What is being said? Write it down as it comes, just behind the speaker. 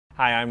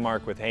Hi, I'm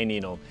Mark with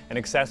Hayneedle. An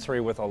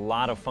accessory with a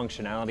lot of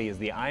functionality is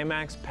the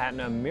IMAX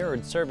Patna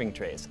mirrored serving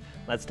trays.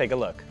 Let's take a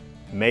look.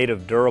 Made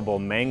of durable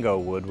mango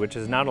wood, which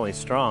is not only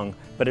strong,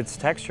 but its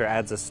texture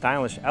adds a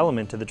stylish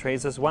element to the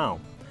trays as well.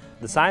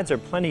 The sides are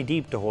plenty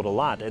deep to hold a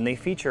lot, and they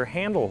feature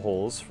handle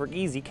holes for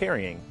easy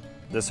carrying.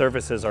 The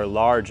surfaces are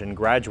large and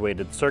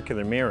graduated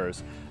circular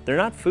mirrors. They're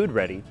not food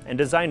ready and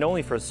designed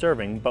only for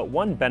serving, but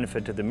one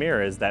benefit to the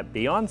mirror is that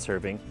beyond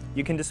serving,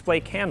 you can display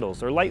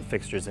candles or light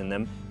fixtures in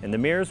them, and the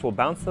mirrors will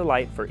bounce the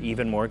light for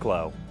even more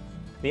glow.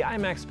 The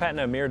IMAX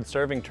Patna mirrored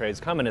serving trays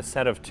come in a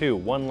set of two,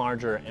 one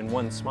larger and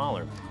one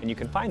smaller, and you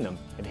can find them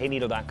at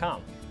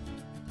hayneedle.com.